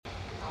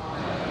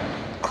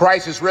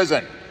Christ is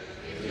risen.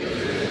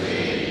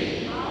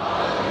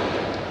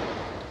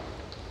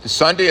 The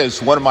Sunday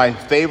is one of my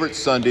favorite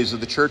Sundays of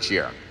the church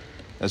year.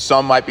 Now,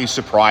 some might be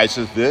surprised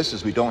at this,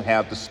 as we don't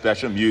have the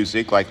special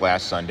music like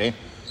last Sunday.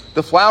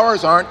 The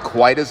flowers aren't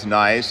quite as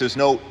nice. There's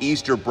no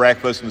Easter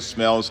breakfast and the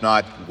smell's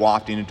not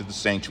wafting into the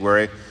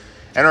sanctuary.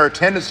 And our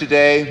attendance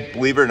today,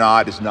 believe it or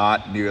not, is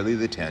not nearly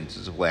the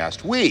attendance of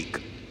last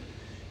week.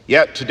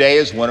 Yet today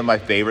is one of my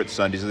favorite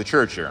Sundays of the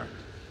church year.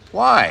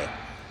 Why?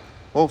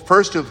 Well,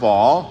 first of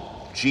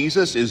all,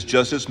 Jesus is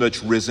just as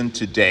much risen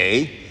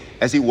today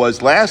as he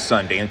was last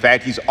Sunday. In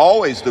fact, he's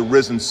always the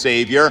risen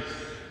Savior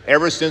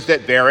ever since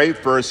that very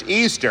first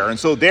Easter. And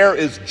so there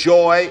is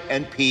joy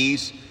and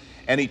peace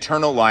and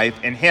eternal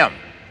life in him.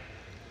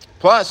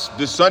 Plus,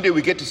 this Sunday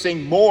we get to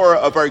sing more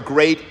of our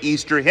great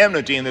Easter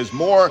hymnody, and there's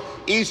more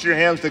Easter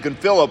hymns that can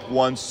fill up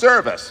one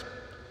service.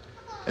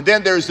 And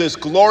then there's this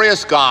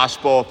glorious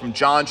gospel from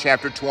John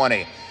chapter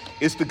 20.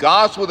 It's the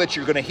gospel that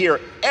you're going to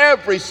hear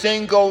every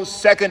single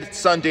second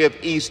Sunday of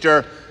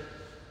Easter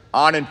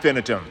on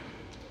infinitum.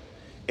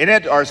 In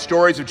it are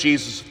stories of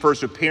Jesus'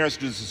 first appearance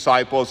to his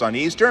disciples on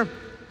Easter,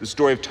 the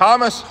story of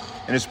Thomas,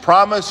 and his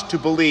promise to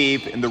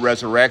believe in the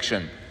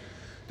resurrection.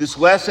 This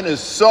lesson is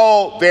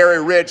so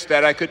very rich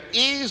that I could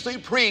easily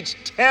preach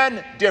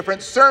 10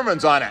 different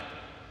sermons on it.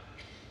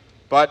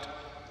 But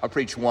I'll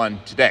preach one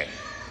today.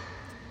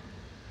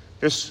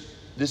 This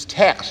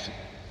text,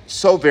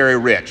 so very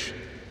rich.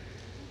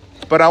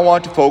 But I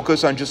want to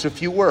focus on just a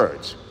few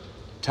words.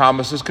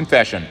 Thomas's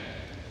confession,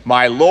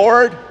 my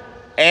Lord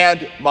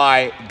and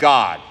my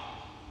God.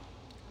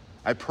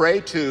 I pray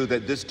too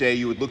that this day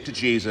you would look to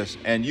Jesus,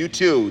 and you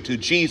too to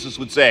Jesus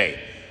would say,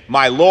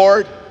 my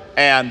Lord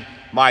and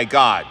my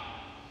God.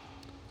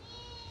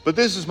 But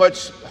this is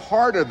much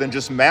harder than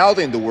just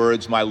mouthing the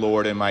words, my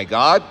Lord and my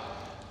God,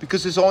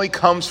 because this only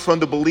comes from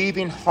the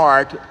believing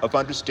heart of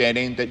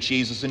understanding that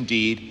Jesus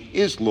indeed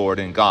is Lord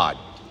and God.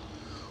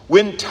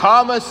 When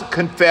Thomas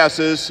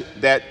confesses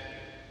that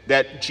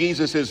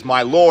Jesus is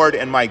my Lord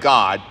and my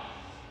God,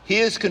 he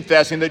is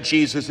confessing that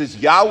Jesus is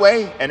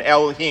Yahweh and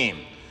Elohim,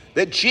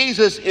 that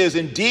Jesus is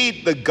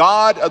indeed the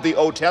God of the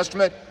Old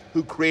Testament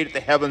who created the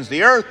heavens and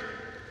the earth,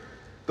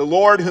 the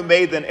Lord who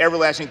made an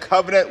everlasting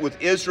covenant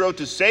with Israel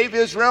to save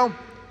Israel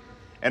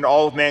and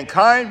all of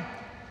mankind,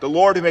 the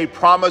Lord who made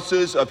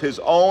promises of his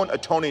own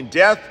atoning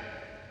death.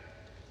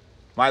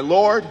 My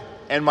Lord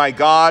and my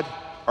God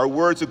are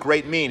words of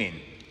great meaning.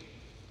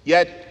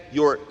 Yet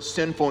your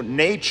sinful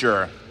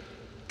nature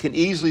can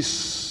easily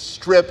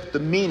strip the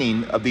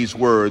meaning of these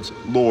words,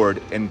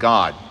 Lord and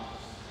God.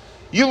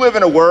 You live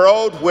in a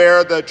world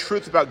where the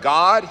truth about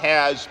God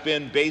has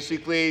been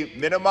basically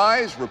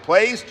minimized,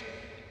 replaced,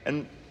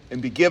 and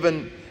be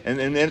given, and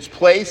in its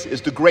place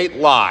is the great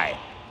lie.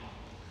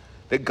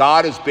 That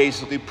God is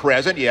basically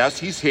present. Yes,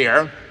 he's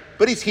here,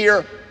 but he's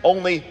here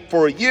only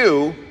for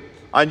you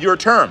on your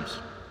terms.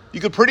 You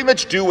can pretty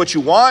much do what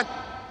you want,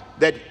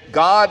 that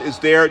God is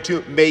there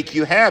to make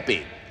you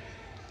happy.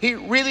 He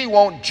really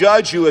won't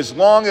judge you as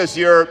long as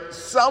you're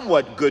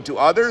somewhat good to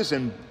others,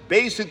 and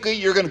basically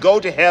you're going to go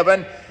to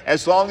heaven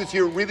as long as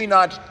you're really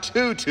not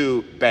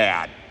too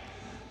bad.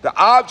 The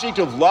object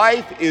of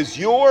life is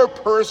your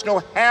personal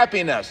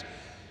happiness,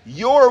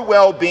 your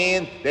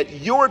well-being, that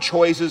your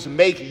choices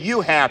make you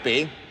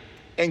happy,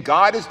 and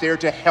God is there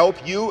to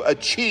help you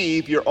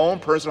achieve your own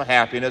personal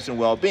happiness and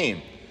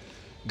well-being.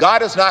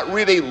 God is not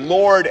really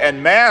Lord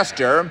and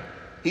Master.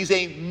 He's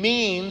a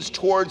means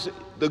towards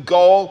the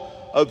goal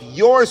of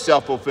your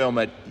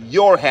self-fulfillment,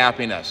 your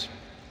happiness.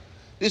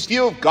 This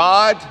view of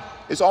God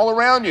is all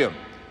around you,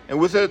 and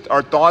with it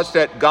are thoughts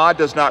that God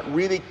does not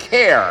really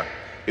care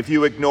if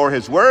you ignore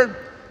his word.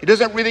 He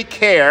doesn't really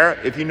care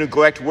if you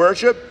neglect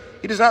worship.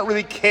 He does not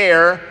really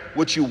care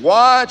what you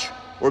watch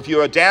or if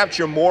you adapt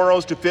your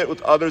morals to fit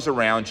with others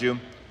around you.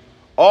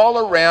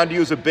 All around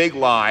you is a big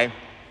lie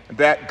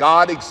that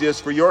God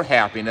exists for your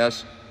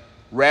happiness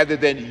rather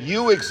than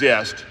you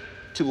exist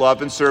to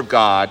love and serve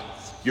God,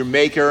 your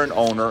maker and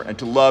owner, and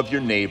to love your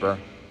neighbor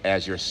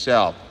as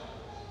yourself.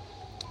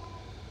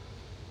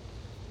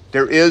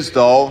 There is,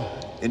 though,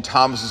 in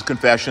Thomas's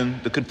confession,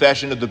 the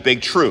confession of the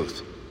big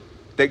truth,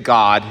 that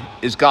God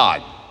is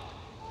God.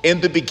 In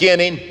the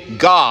beginning,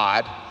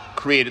 God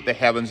created the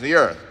heavens and the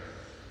earth.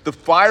 The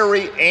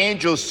fiery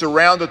angels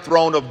surround the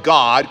throne of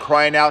God,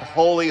 crying out,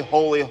 holy,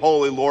 holy,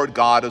 holy, Lord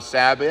God of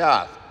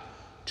Sabaoth,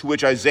 to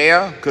which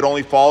Isaiah could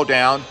only fall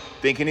down,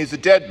 thinking he's a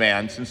dead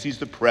man, since he's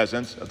the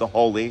presence of the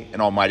holy and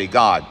almighty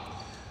God.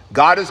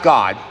 God is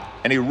God,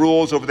 and he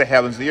rules over the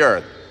heavens and the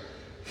earth.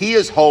 He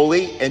is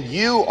holy, and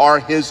you are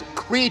his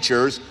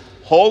creatures,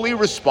 wholly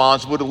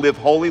responsible to live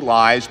holy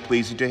lives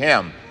pleasing to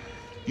him.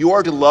 You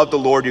are to love the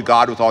Lord your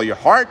God with all your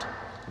heart,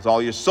 with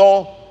all your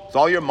soul, with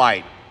all your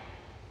might,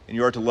 and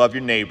you are to love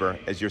your neighbor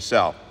as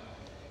yourself.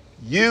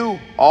 You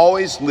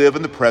always live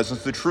in the presence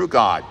of the true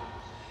God.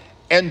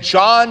 And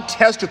John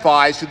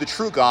testifies to the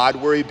true God,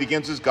 where he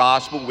begins his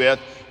gospel with,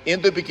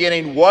 in the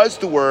beginning was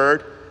the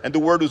Word, and the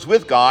Word was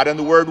with God, and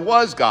the Word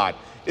was God.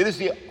 It is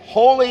the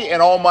holy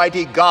and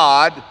almighty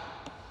God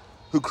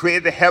who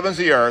created the heavens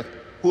and the earth,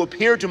 who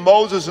appeared to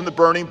Moses in the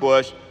burning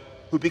bush,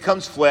 who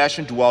becomes flesh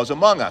and dwells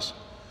among us.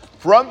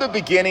 From the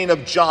beginning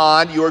of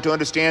John, you are to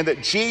understand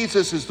that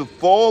Jesus is the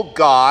full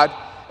God,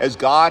 as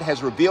God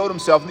has revealed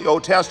himself in the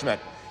Old Testament.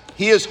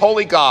 He is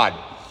holy God,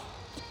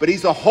 but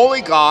he's a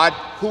holy God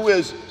who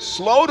is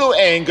slow to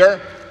anger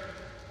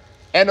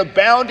and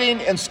abounding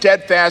in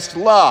steadfast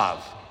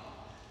love.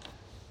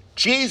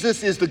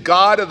 Jesus is the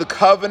God of the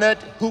covenant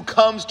who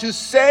comes to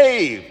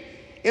save.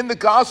 In the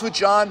Gospel of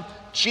John,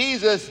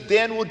 Jesus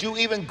then will do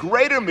even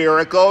greater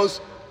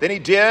miracles than he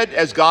did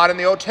as God in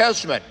the Old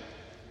Testament.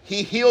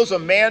 He heals a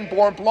man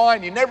born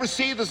blind. You never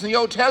see this in the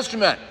Old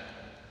Testament,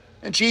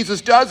 and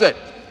Jesus does it.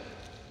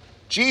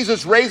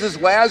 Jesus raises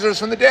Lazarus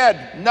from the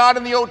dead. Not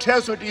in the Old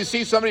Testament do you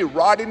see somebody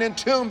rotting in a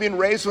tomb being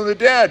raised from the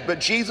dead,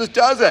 but Jesus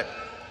does it.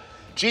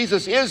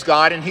 Jesus is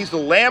God, and he's the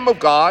Lamb of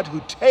God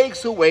who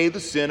takes away the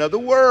sin of the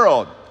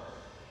world.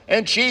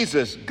 And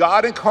Jesus,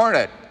 God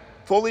incarnate,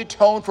 fully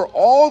atoned for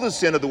all the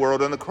sin of the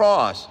world on the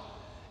cross.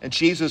 And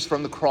Jesus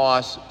from the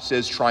cross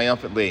says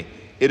triumphantly,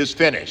 "It is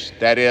finished."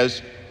 That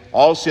is,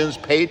 all sins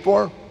paid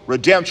for,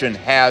 redemption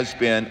has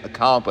been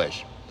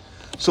accomplished.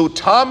 So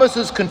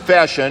Thomas's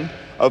confession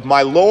of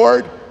my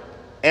Lord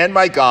and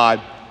my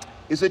God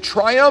is a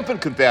triumphant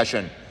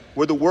confession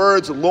where the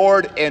words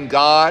Lord and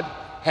God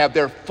have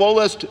their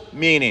fullest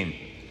meaning.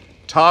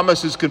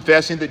 Thomas is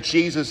confessing that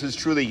Jesus is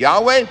truly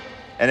Yahweh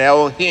and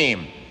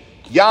Elohim.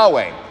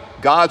 Yahweh,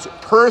 God's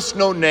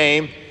personal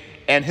name,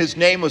 and his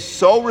name was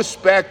so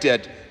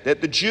respected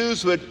that the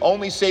Jews would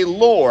only say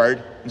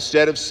Lord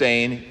instead of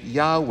saying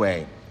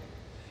Yahweh.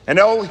 And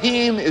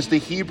Elohim is the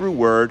Hebrew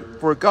word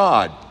for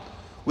God.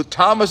 With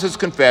Thomas's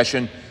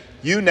confession,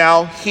 you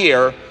now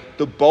hear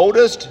the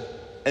boldest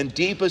and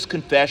deepest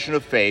confession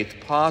of faith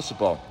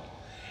possible.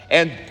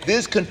 And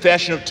this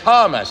confession of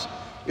Thomas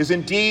is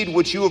indeed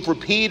what you have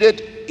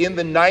repeated in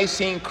the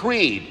Nicene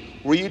Creed,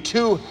 where you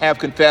too have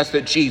confessed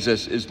that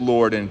Jesus is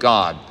Lord and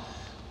God.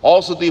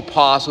 Also, the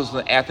apostles in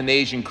the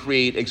Athanasian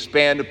Creed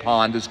expand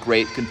upon this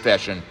great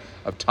confession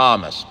of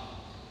Thomas.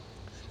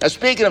 Now,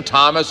 speaking of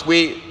Thomas,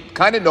 we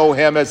kind of know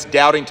him as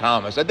Doubting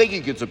Thomas. I think he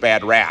gets a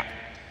bad rap,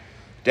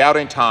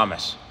 Doubting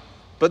Thomas.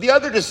 But the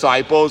other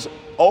disciples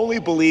only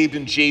believed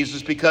in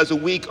Jesus because a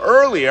week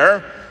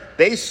earlier,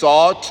 they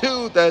saw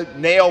too the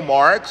nail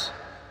marks.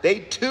 They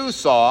too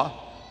saw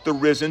the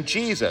risen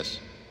Jesus.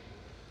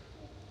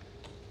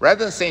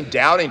 Rather than saying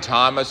Doubting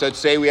Thomas, I'd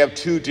say we have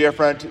two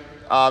different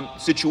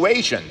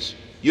situations.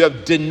 You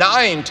have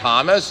Denying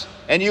Thomas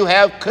and you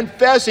have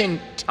Confessing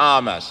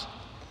Thomas.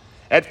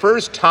 At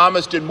first,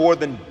 Thomas did more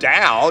than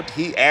doubt.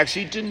 He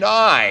actually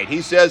denied.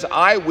 He says,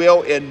 I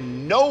will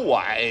in no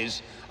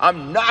wise,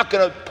 I'm not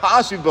going to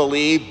possibly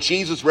believe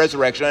Jesus'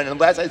 resurrection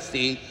unless I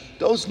see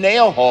those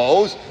nail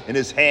holes in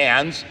his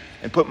hands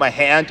and put my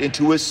hand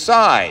into his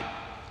side.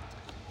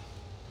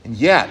 And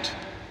yet,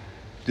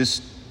 this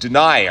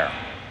denier,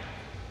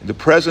 in the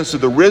presence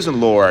of the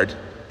risen Lord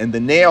and the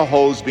nail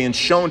holes being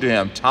shown to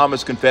him,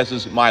 Thomas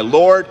confesses, my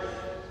Lord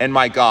and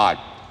my God.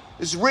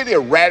 This is really a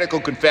radical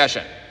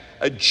confession.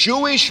 A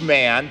Jewish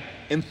man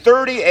in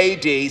 30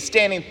 AD,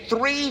 standing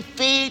 3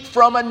 feet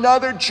from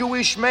another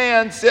Jewish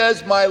man,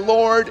 says, my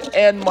Lord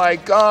and my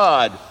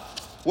God.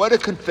 What a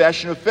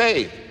confession of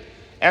faith.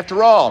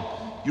 After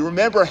all, you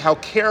remember how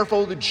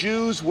careful the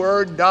Jews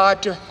were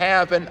not to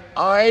have an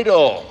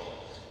idol,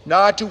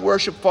 not to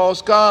worship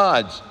false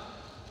gods.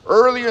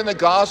 Earlier in the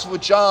Gospel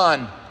of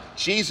John,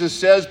 Jesus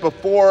says,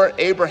 before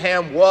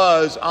Abraham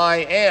was, I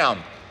am.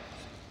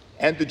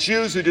 And the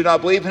Jews who did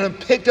not believe in him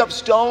picked up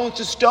stones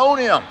to stone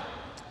him.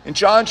 In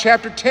John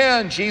chapter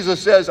 10,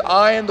 Jesus says,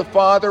 I and the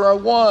Father are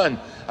one.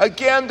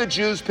 Again, the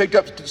Jews picked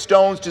up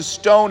stones to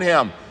stone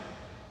him.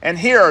 And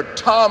here,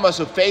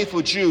 Thomas, a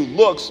faithful Jew,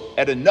 looks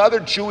at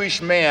another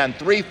Jewish man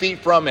 3 feet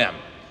from him,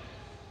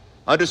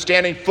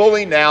 understanding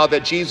fully now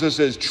that Jesus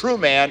is true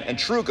man and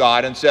true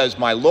God, and says,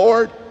 my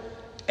Lord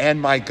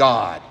and my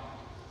God.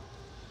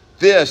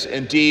 This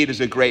indeed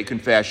is a great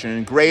confession,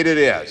 and great it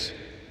is.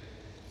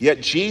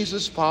 Yet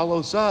Jesus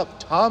follows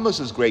up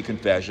Thomas's great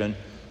confession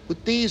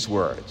with these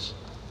words.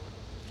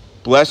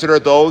 Blessed are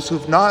those who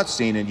have not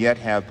seen and yet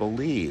have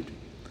believed.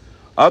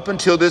 Up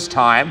until this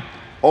time,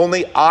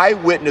 only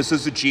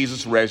eyewitnesses of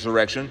Jesus'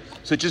 resurrection,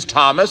 such as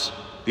Thomas,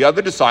 the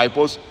other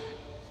disciples,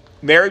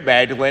 Mary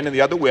Magdalene, and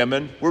the other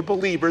women, were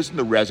believers in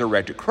the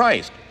resurrected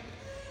Christ.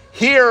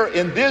 Here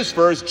in this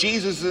verse,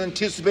 Jesus is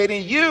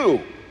anticipating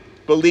you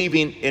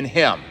believing in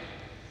him.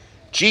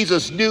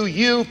 Jesus knew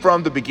you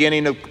from the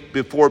beginning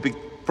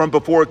from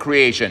before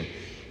creation.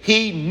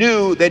 He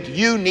knew that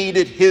you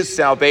needed his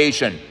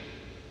salvation.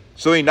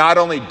 So he not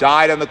only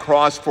died on the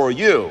cross for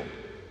you,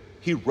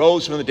 he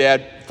rose from the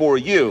dead for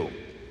you.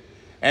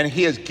 And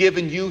he has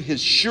given you his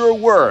sure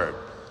word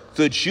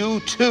so that you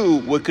too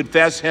would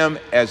confess him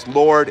as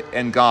Lord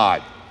and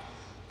God.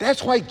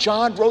 That's why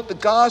John wrote the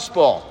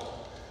gospel.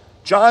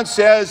 John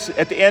says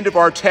at the end of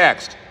our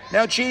text,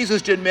 now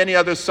Jesus did many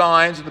other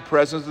signs in the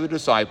presence of the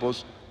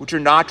disciples, which are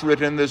not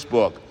written in this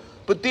book.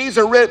 But these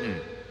are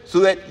written so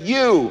that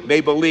you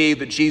may believe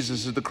that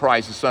Jesus is the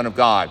Christ, the Son of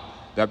God,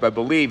 that by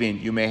believing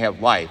you may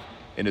have life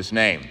in his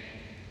name.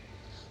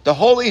 The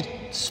Holy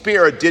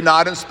Spirit did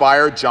not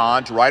inspire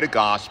John to write a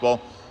gospel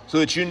so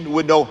that you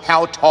would know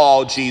how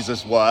tall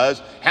Jesus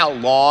was, how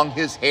long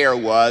his hair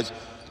was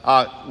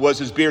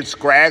his beard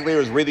scraggly or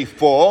was really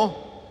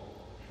full?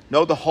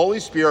 No, the Holy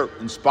Spirit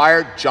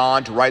inspired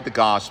John to write the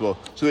gospel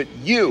so that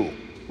you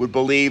would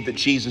believe that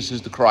Jesus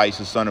is the Christ,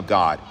 the Son of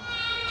God,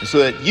 and so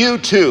that you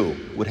too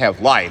would have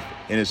life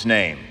in his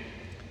name.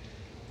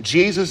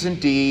 Jesus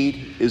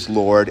indeed is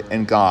Lord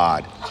and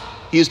God.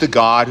 He is the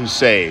God who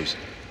saves.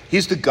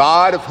 He's the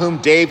God of whom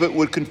David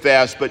would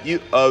confess, but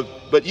you,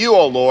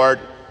 O Lord,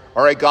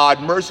 are a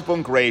God merciful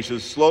and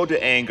gracious, slow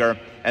to anger,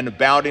 and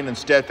abounding in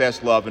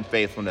steadfast love and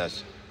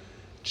faithfulness.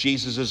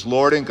 Jesus is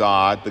Lord and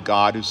God, the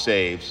God who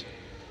saves.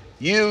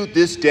 You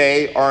this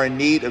day are in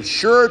need of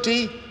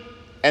surety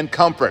and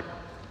comfort.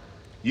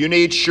 You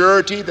need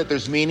surety that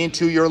there's meaning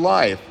to your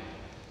life,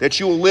 that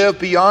you will live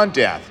beyond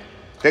death,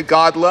 that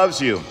God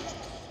loves you.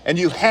 And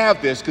you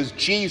have this because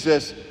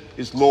Jesus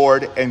is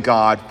Lord and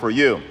God for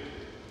you.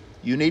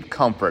 You need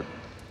comfort.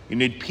 You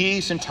need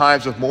peace in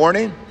times of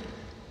mourning,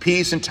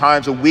 peace in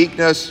times of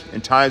weakness,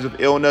 in times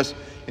of illness,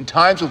 in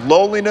times of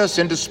loneliness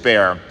and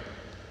despair.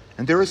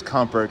 And there is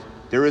comfort.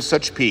 There is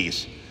such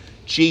peace.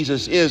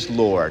 Jesus is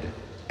Lord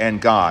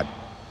and God.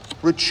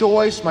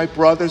 Rejoice, my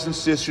brothers and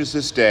sisters,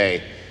 this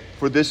day,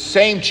 for this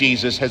same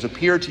Jesus has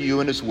appeared to you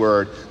in his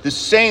word. This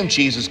same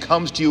Jesus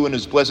comes to you in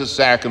his blessed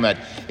sacrament.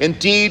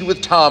 Indeed,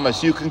 with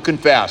Thomas, you can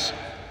confess,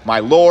 my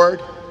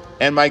Lord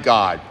and my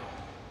God.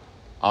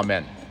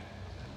 Amen.